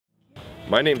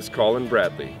My name is Colin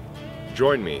Bradley.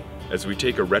 Join me as we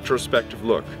take a retrospective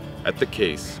look at the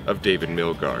case of David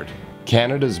Milgaard.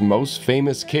 Canada's most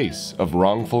famous case of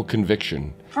wrongful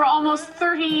conviction. For almost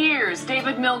 30 years,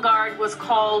 David Milgaard was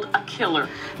called a killer.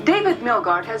 David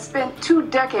Milgaard has spent 2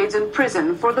 decades in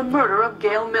prison for the murder of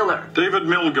Gail Miller. David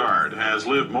Milgaard has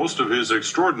lived most of his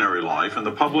extraordinary life in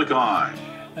the public eye.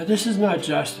 This is not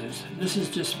justice. This is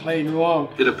just plain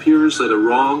wrong. It appears that a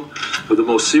wrong of the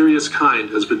most serious kind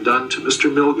has been done to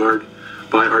Mr. Milgaard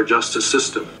by our justice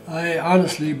system. I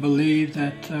honestly believe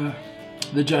that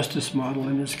the justice model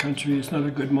in this country is not a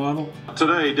good model.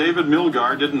 Today, David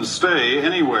Milgaard didn't stay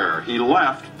anywhere. He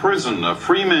left prison a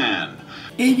free man.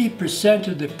 80%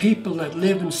 of the people that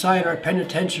live inside our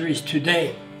penitentiaries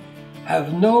today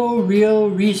have no real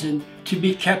reason to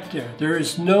be kept there. There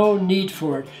is no need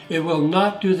for it. It will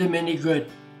not do them any good.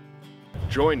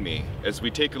 Join me as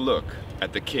we take a look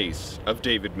at the case of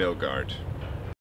David Milgaard.